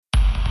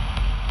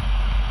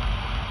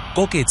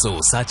Koketso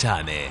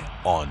Sachane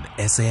on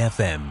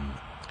SAFM.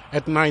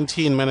 At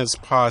 19 minutes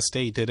past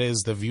 8, it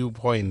is The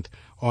Viewpoint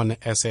on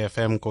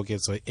SAFM.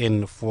 Koketso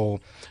in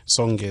for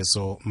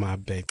Songezo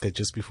Mabeke.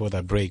 Just before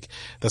that break,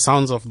 the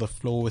sounds of the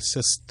flow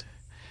assist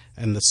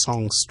and the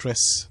song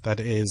Stress, that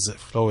is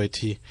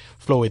Flowetry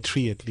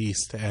at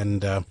least.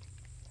 And,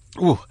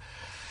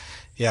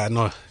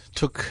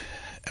 took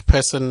a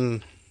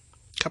person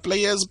couple of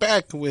years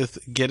back with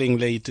getting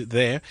late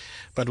there,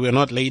 but we're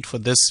not late for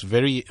this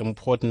very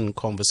important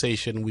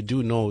conversation. We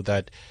do know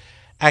that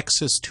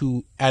access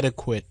to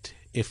adequate,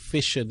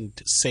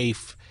 efficient,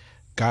 safe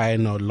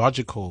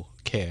gynecological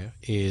care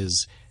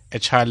is a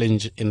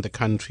challenge in the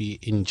country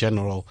in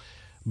general,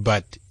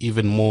 but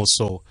even more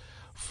so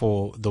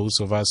for those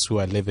of us who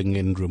are living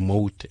in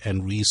remote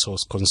and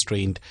resource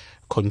constrained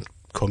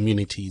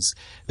communities.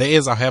 There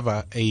is,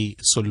 however, a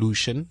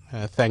solution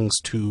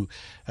thanks to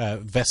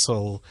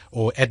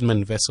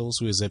Edmund Wessels,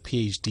 who is a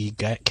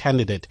PhD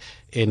candidate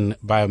in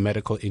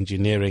biomedical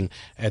engineering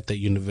at the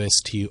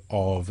University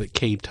of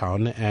Cape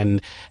Town.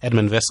 And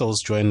Edmund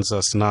Wessels joins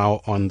us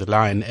now on the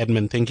line.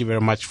 Edmund, thank you very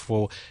much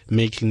for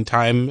making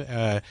time.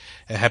 A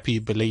happy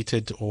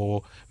belated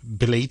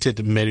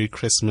Merry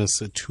Christmas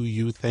to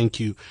you. Thank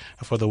you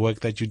for the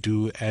work that you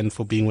do and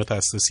for being with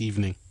us this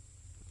evening.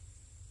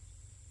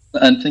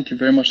 And thank you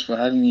very much for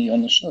having me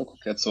on the show,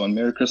 Koketso, and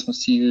Merry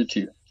Christmas to you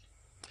too.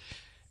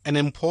 An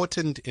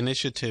important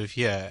initiative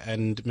here,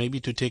 and maybe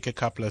to take a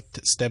couple of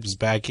steps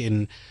back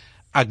in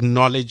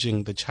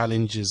acknowledging the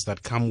challenges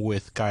that come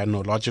with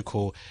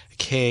gynecological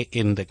care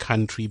in the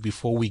country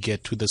before we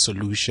get to the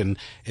solution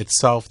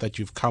itself that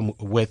you've come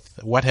with.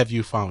 What have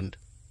you found?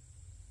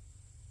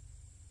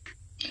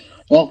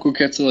 Well,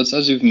 Koketso,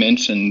 as you've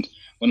mentioned,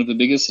 one of the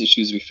biggest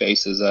issues we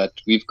face is that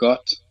we've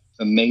got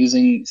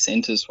amazing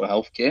centers for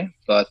healthcare,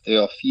 but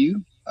there are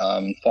few,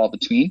 far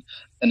between.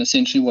 And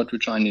essentially what we're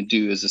trying to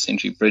do is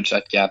essentially bridge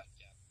that gap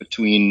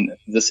between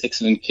this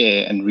excellent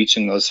care and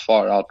reaching those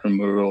far out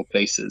rural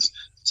places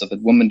so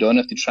that women don't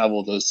have to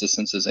travel those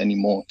distances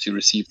anymore to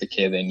receive the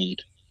care they need.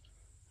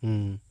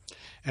 And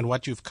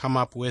what you've come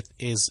up with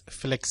is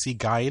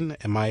FlexiGyn.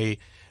 Am I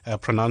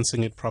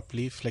pronouncing it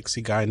properly?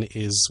 FlexiGyn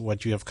is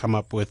what you have come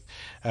up with.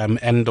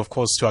 And of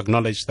course, to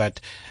acknowledge that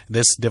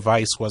this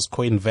device was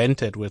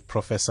co-invented with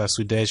Professor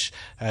Sudesh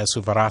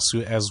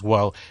Suvarasu as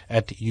well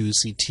at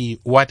UCT.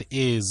 What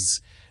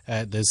is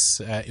this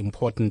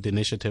important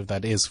initiative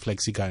that is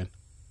FlexiGyn?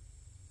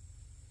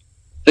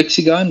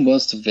 FlexiGyn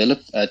was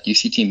developed at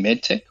UCT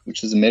MedTech,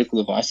 which is a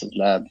medical devices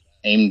lab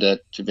aimed at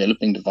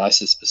developing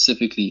devices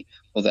specifically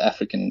for the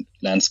African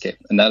landscape.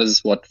 And that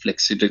is what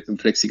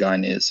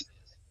FlexiGyn is.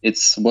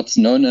 It's what's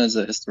known as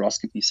a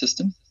hysteroscopy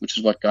system, which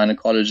is what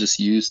gynecologists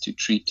use to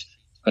treat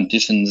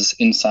conditions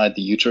inside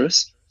the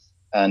uterus.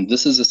 And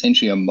this is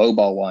essentially a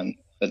mobile one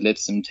that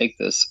lets them take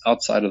this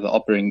outside of the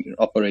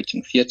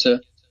operating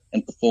theater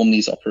and perform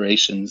these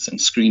operations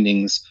and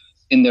screenings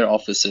in their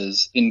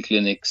offices, in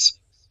clinics,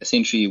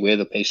 essentially where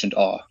the patient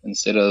are,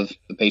 instead of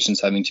the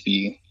patients having to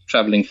be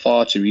traveling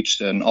far to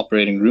reach an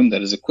operating room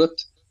that is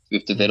equipped.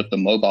 We've developed a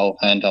mobile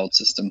handheld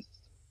system.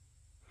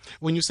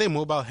 When you say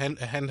mobile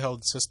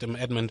handheld system,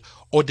 Edmund,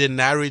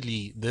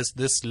 ordinarily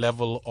this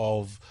level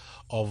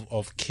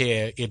of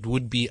care, it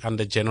would be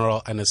under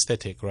general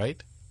anesthetic,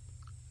 right?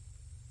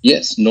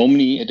 Yes,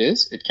 normally it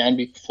is. It can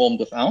be performed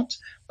without,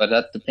 but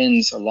that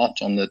depends a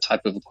lot on the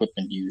type of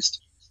equipment used.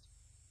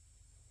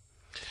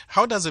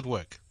 How does it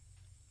work?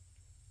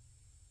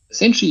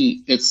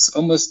 Essentially, it's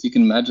almost, you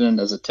can imagine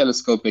it as a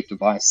telescopic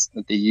device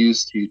that they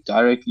use to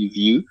directly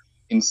view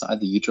inside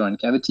the uterine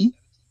cavity.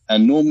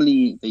 And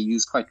normally they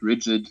use quite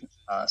rigid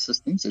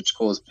systems which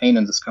cause pain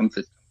and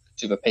discomfort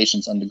to the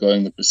patients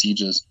undergoing the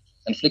procedures.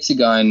 And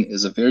FlexiGyn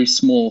is a very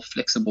small,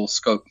 flexible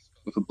scope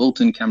with a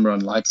built-in camera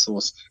and light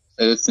source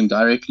that lets them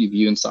directly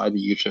view inside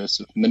the uterus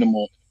with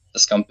minimal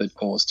discomfort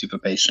caused to the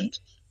patient.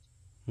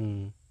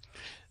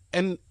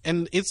 And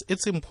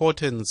its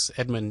importance,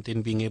 Edmund,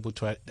 in being able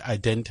to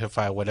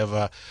identify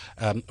whatever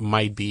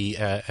might be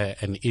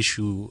an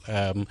issue,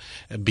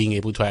 being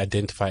able to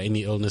identify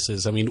any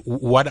illnesses. I mean,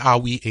 what are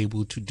we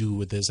able to do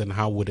with this, and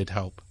how would it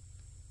help?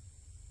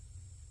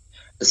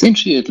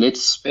 Essentially, it lets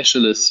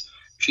specialists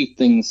treat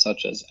things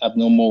such as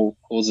abnormal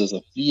causes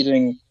of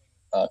bleeding,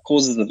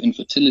 causes of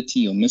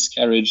infertility or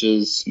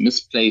miscarriages,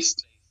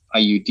 misplaced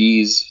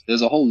IUDs.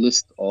 There's a whole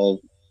list of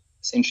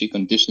essentially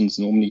conditions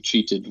normally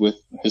treated with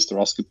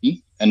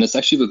hysteroscopy. And it's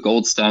actually the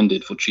gold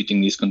standard for treating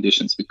these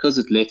conditions because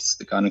it lets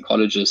the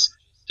gynecologist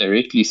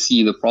directly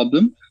see the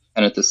problem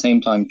and at the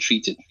same time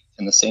treat it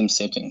in the same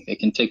setting. They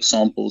can take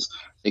samples.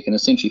 They can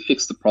essentially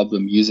fix the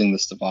problem using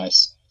this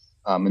device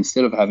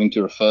instead of having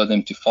to refer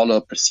them to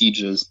follow-up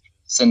procedures,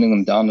 sending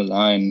them down the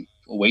line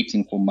or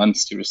waiting for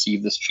months to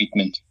receive this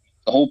treatment.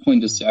 The whole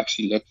point is to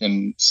actually let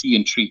them see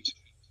and treat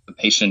the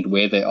patient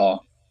where they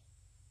are.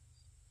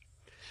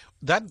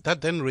 That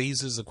then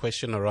raises a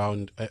question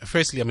around,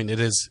 firstly, I mean, it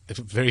is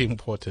very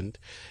important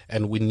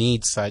and we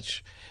need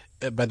such,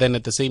 but then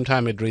at the same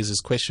time, it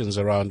raises questions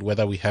around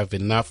whether we have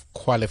enough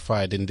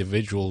qualified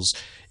individuals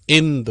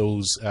in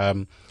those,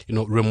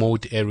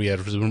 remote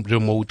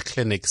remote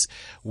clinics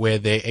where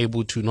they're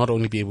able to not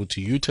only be able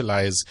to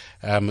utilize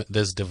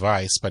this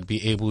device, but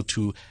be able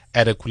to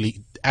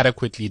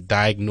adequately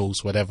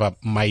diagnose whatever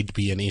might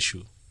be an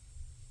issue.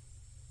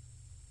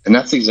 And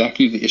that's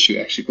exactly the issue,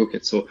 actually,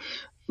 Cookit. So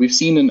we've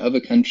seen in other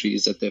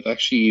countries that they've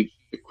actually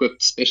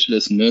equipped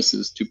specialist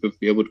nurses to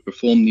be able to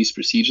perform these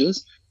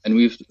procedures. And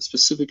we've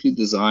specifically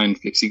designed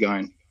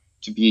FlexiGyn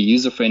to be a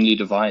user-friendly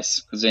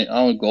device, because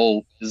our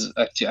goal is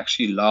to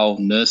actually allow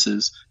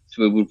nurses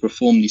to be able to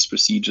perform these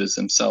procedures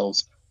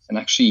themselves and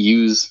actually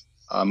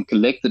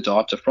collect the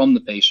data from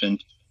the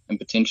patient and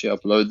potentially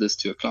upload this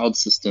to a cloud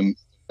system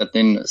that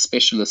then a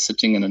specialist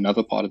sitting in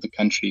another part of the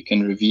country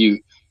can review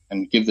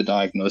and give the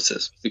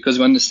diagnosis. Because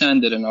we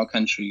understand that in our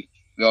country,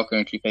 we are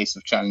currently faced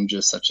with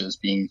challenges such as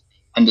being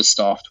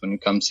understaffed when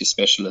it comes to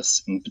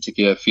specialists in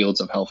particular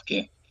fields of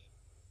healthcare.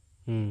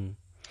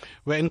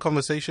 We're in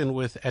conversation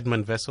with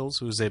Edmund Wessels,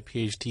 who's a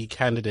PhD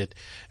candidate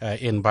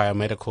in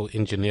biomedical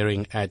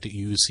engineering at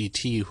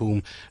UCT,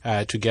 whom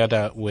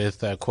together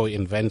with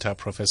co-inventor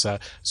Professor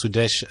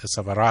Sudesh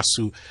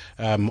Savarasu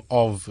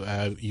of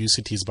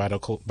UCT's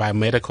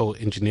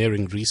Biomedical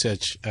Engineering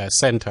Research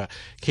Center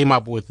came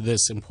up with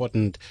this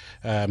important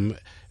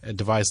a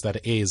device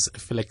that is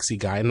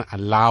FlexiGyn,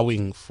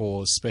 allowing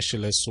for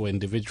specialists or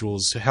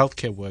individuals,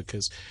 healthcare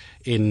workers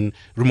in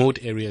remote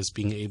areas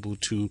being able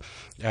to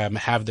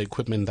have the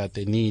equipment that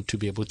they need to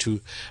be able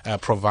to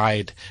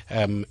provide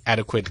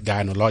adequate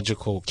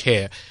gynecological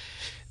care.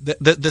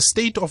 The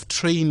state of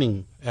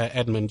training,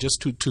 Edmund,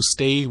 just to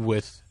stay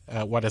with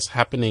what is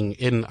happening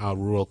in our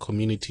rural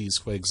communities,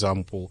 for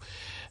example,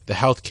 the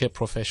healthcare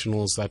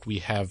professionals that we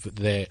have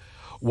there,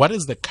 what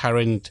is the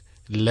current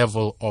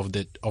level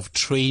of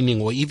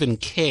training or even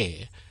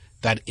care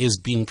that is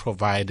being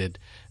provided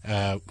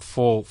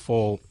for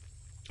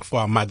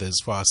our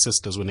mothers, for our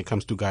sisters, when it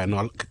comes to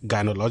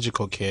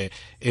gynecological care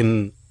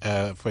in,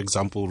 for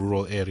example,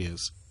 rural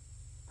areas?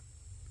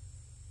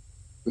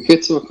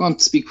 Okay, so I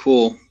can't speak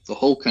for the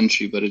whole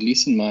country, but at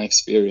least in my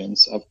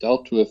experience, I've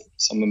dealt with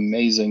some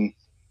amazing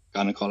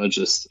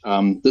gynecologists.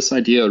 This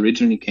idea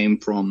originally came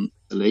from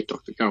the late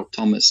Dr. Carol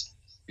Thomas,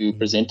 who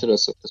presented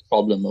us with this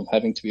problem of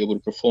having to be able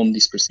to perform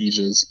these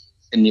procedures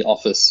in the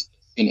office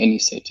in any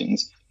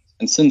settings.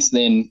 And since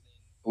then,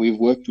 we've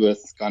worked with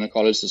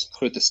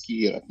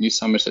gynecologists at New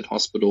Somerset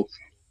Hospital,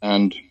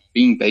 and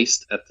being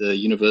based at the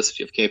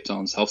University of Cape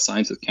Town's Health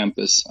Sciences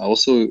campus, I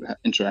also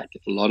interact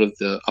with a lot of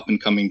the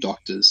up-and-coming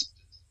doctors.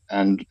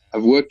 And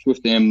I've worked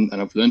with them,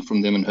 and I've learned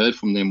from them and heard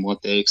from them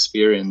what they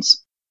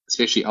experience,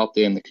 especially out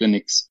there in the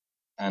clinics.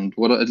 And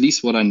at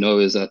least what I know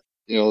is that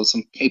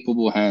some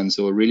capable hands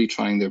who are really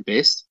trying their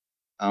best.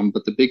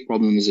 But the big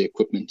problem is the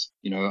equipment.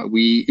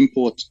 We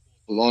import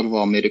a lot of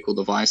our medical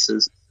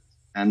devices,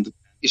 and the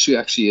issue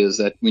actually is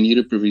that we need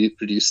to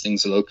produce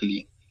things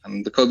locally.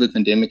 The COVID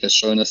pandemic has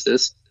shown us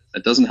this.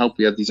 It doesn't help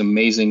we have these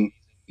amazingly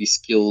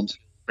skilled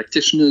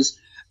practitioners,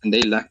 and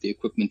they lack the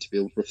equipment to be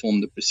able to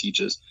perform the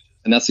procedures.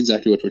 And that's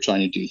exactly what we're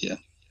trying to do here.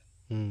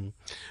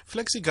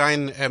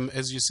 FlexiGyn,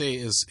 as you say,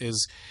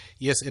 is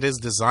yes, it is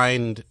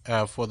designed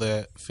for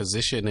the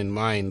physician in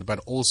mind, but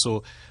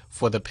also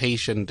for the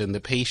patient and the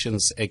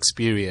patient's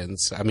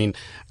experience. I mean,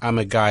 I'm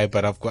a guy,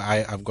 but I've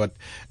got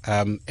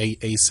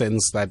a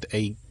sense that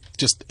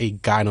just a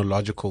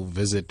gynecological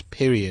visit,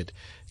 period,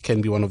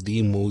 can be one of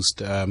the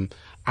most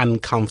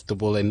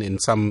uncomfortable and in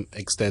some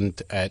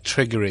extent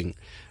triggering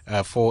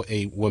for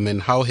a woman.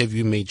 How have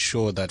you made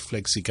sure that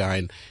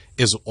FlexiGyn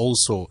is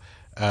also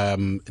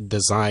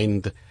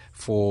designed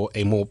for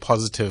a more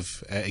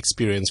positive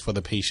experience for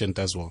the patient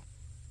as well?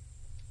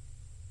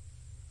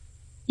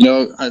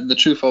 The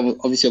truth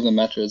obviously of the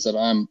matter is that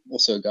I'm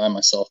also a guy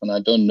myself, and I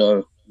don't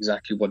know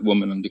exactly what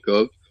women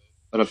undergo,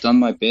 but I've done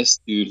my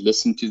best to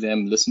listen to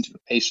them, listen to the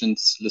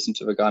patients, listen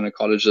to the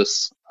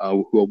gynecologists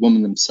who are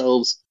women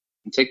themselves,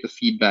 and take the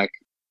feedback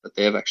that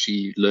they have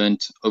actually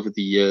learned over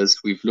the years.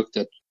 We've looked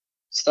at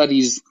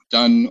studies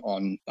done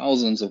on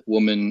thousands of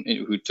women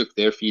who took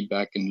their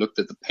feedback and looked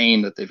at the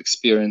pain that they've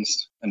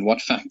experienced and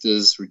what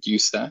factors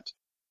reduce that.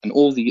 And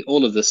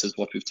all of this is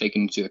what we've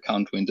taken into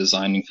account when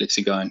designing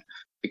FlexiGyn,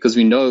 because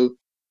we know,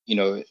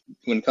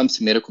 when it comes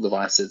to medical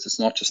devices, it's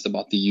not just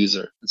about the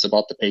user, it's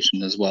about the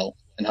patient as well.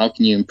 And how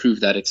can you improve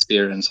that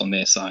experience on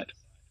their side?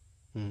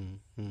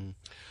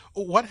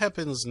 What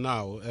happens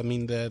now? I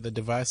mean, the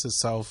device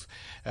itself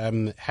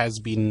has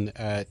been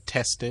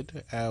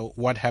tested.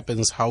 What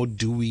happens? How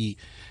do we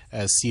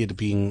see it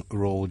being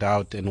rolled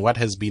out? And what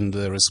has been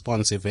the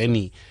response, if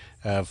any,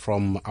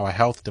 from our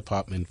health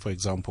department, for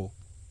example?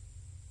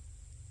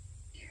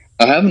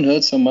 I haven't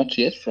heard so much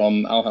yet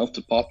from our health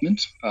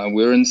department.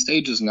 We're in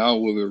stages now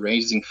where we're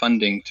raising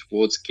funding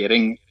towards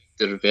getting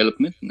the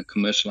development and the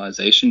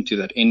commercialization to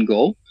that end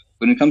goal.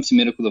 When it comes to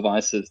medical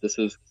devices, this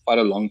is quite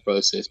a long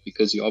process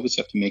because you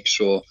obviously have to make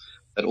sure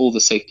that all the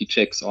safety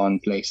checks are in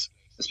place,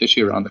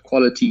 especially around the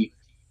quality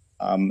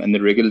and the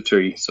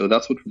regulatory. So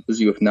that's what we're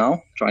busy with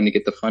now, trying to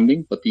get the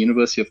funding. But the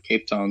University of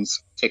Cape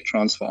Town's Tech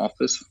Transfer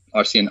Office,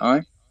 RCNI,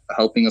 are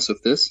helping us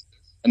with this.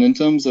 And in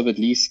terms of at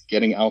least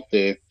getting out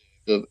there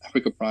the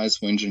Africa Prize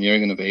for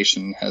Engineering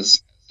Innovation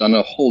has done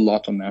a whole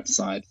lot on that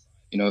side.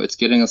 It's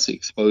getting us the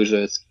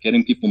exposure. It's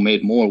getting people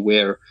made more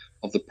aware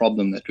of the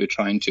problem that we're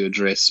trying to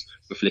address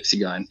with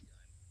FlexiGuide.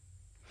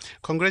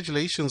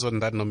 Congratulations on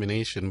that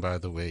nomination, by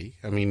the way.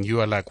 I mean,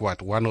 you are like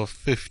one of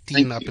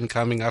 15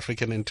 up-and-coming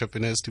African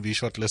entrepreneurs to be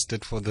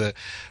shortlisted for the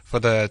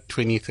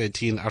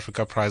 2013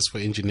 Africa Prize for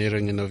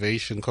Engineering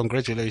Innovation.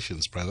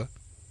 Congratulations, brother.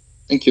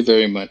 Thank you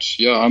very much.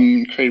 Yeah, I'm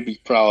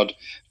incredibly proud.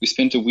 We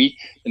spent a week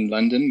in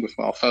London with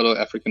our fellow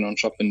African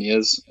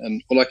entrepreneurs,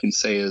 and all I can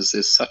say is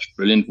there's such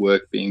brilliant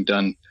work being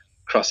done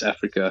across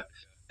Africa,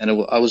 and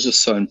I was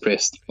just so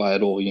impressed by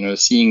it all.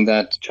 Seeing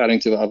that, chatting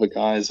to the other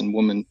guys and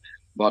women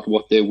about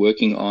what they're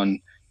working on,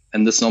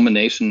 and this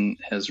nomination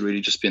has really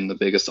just been the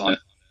biggest honor.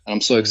 And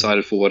I'm so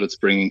excited for what it's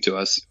bringing to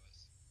us.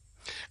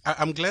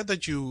 I'm glad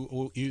that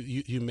you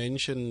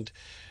mentioned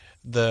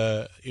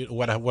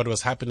what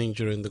was happening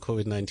during the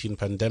COVID-19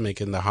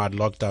 pandemic and the hard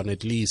lockdown,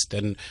 at least,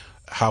 and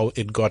how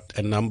it got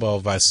a number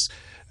of us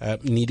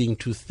needing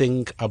to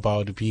think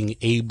about being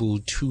able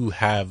to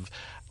have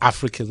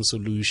African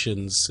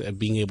solutions,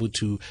 being able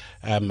to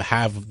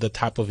have the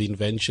type of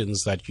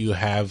inventions that you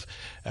have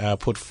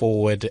put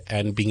forward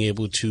and being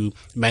able to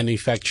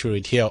manufacture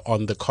it here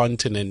on the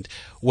continent.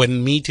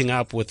 When meeting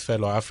up with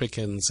fellow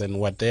Africans and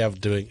what they are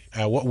doing,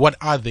 what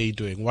are they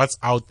doing? What's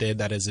out there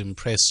that has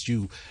impressed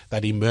you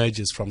that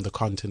emerges from the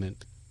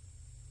continent?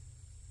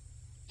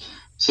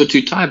 So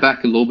to tie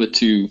back a little bit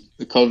to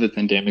the COVID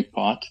pandemic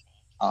part,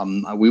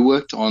 we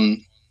worked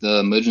on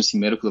the Emergency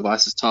Medical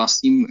Devices Task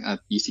Team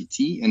at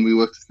BCT, and we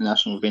worked with the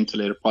National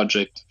Ventilator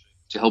Project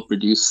to help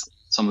reduce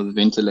some of the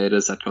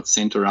ventilators that got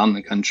sent around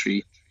the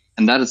country.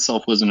 And that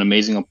itself was an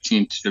amazing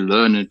opportunity to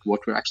learn what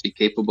we're actually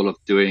capable of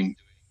doing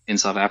in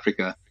South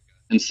Africa.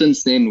 And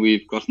since then,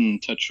 we've gotten in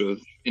touch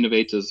with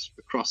innovators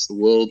across the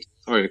world,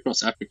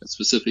 across Africa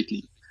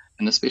specifically,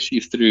 and especially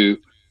through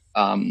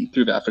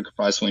the Africa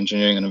Prize for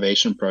Engineering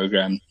Innovation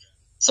program.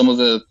 Some of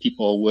the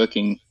people are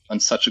working on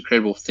such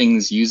incredible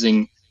things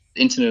using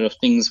the Internet of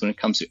Things when it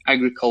comes to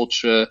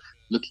agriculture,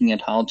 looking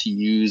at how to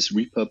use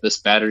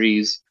repurposed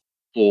batteries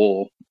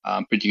for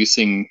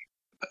producing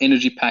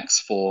energy packs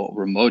for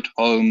remote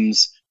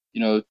homes,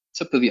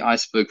 tip of the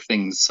iceberg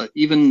things. So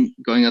even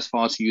going as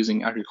far as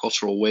using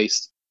agricultural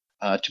waste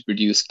to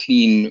produce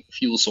clean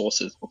fuel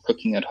sources for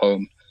cooking at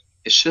home.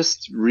 It's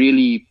just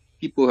really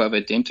people who have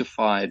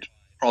identified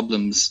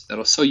problems that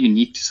are so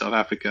unique to South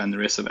Africa and the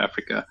rest of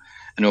Africa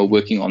and are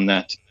working on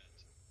that.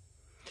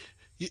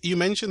 You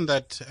mentioned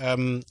that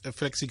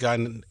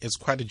FlexiGuide is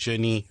quite a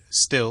journey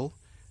still.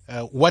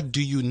 What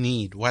do you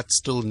need? What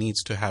still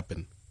needs to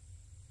happen?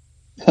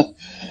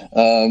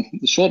 The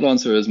short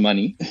answer is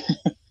money.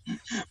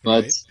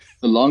 But right.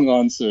 The long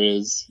answer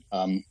is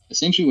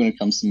essentially when it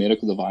comes to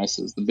medical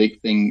devices, the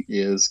big thing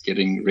is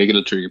getting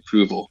regulatory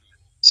approval.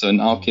 So in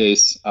our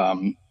case,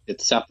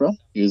 it's SAPRA,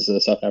 who's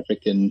a South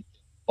African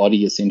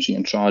body essentially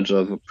in charge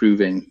of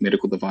approving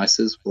medical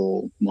devices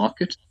for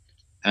market.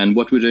 And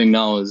what we're doing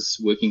now is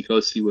working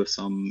closely with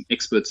some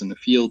experts in the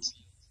field,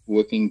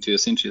 working to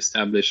essentially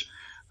establish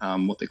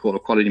what they call a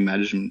quality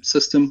management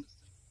system,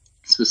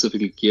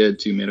 specifically geared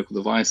to medical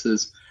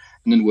devices,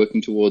 and then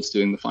working towards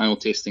doing the final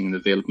testing and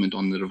development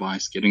on the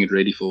device, getting it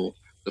ready for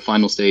the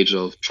final stage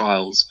of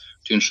trials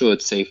to ensure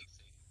it's safe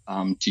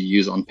to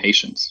use on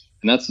patients.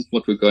 And that's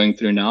what we're going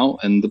through now.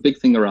 And the big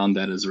thing around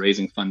that is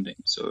raising funding.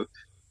 So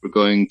we're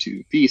going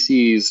to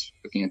VCs,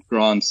 looking at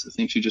grants,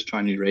 essentially just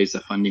trying to raise the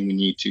funding we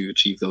need to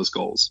achieve those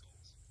goals.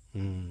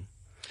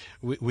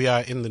 We are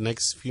in the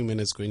next few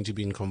minutes going to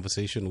be in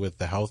conversation with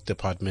the health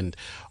department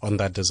on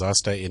that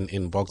disaster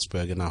in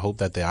Boksburg, and I hope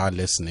that they are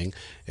listening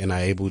and are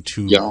able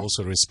to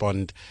also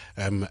respond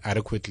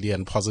adequately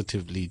and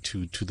positively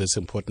to this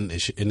important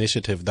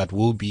initiative that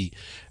will be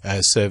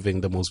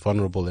serving the most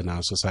vulnerable in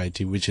our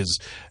society, which is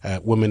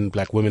women,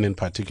 black women in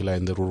particular,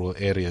 in the rural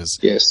areas.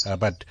 Yes.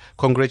 But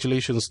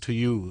congratulations to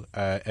you,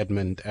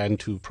 Edmund, and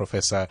to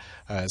Professor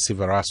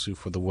Sivarasu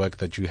for the work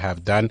that you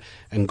have done,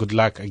 and good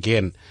luck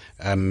again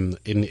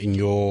in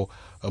your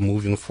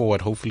moving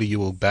forward. Hopefully you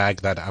will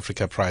bag that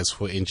Africa Prize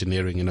for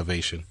Engineering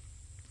Innovation.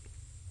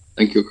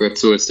 Thank you, Kurt.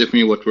 So it's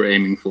definitely what we're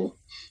aiming for.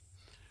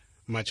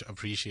 Much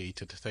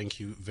appreciated. Thank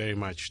you very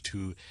much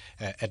to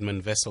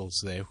Edmund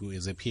Wessels there, who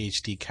is a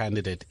PhD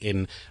candidate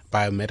in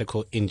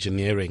biomedical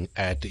engineering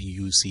at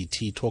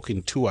UCT,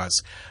 talking to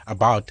us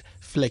about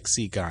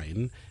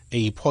FlexiGuide,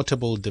 a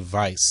portable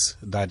device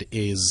that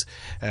is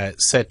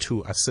set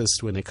to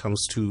assist when it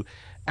comes to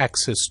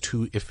access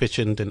to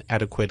efficient and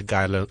adequate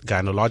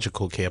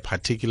gynecological care,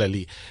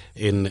 particularly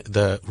in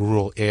the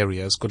rural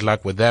areas. Good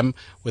luck with them,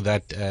 with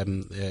that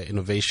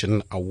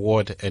innovation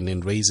award, and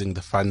in raising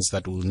the funds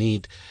that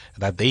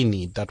they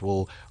need, that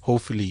will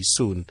hopefully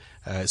soon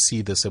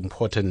see this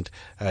important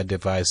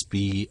device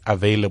be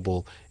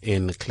available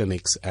in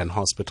clinics and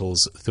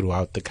hospitals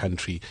throughout the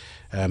country.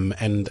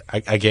 And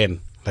again,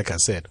 like I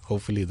said,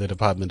 hopefully the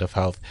Department of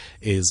Health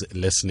is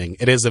listening.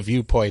 It is a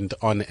viewpoint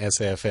on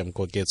SAFM.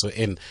 Koketso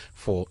in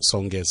for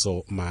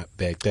Songezo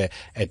Mabete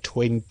at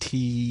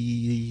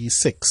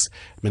 26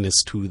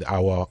 minutes to the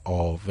hour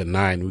of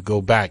 9. We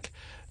go back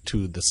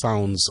to the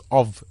sounds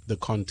of the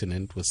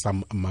continent with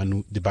some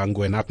Manu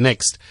Dibango. And up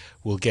next,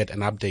 we'll get an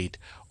update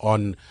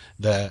on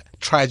the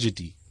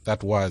tragedy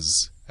that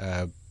was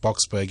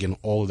Boksburg and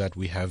all that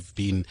we have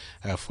been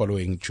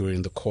following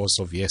during the course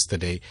of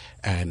yesterday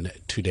and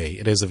today.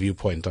 It is a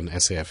viewpoint on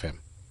SAFM.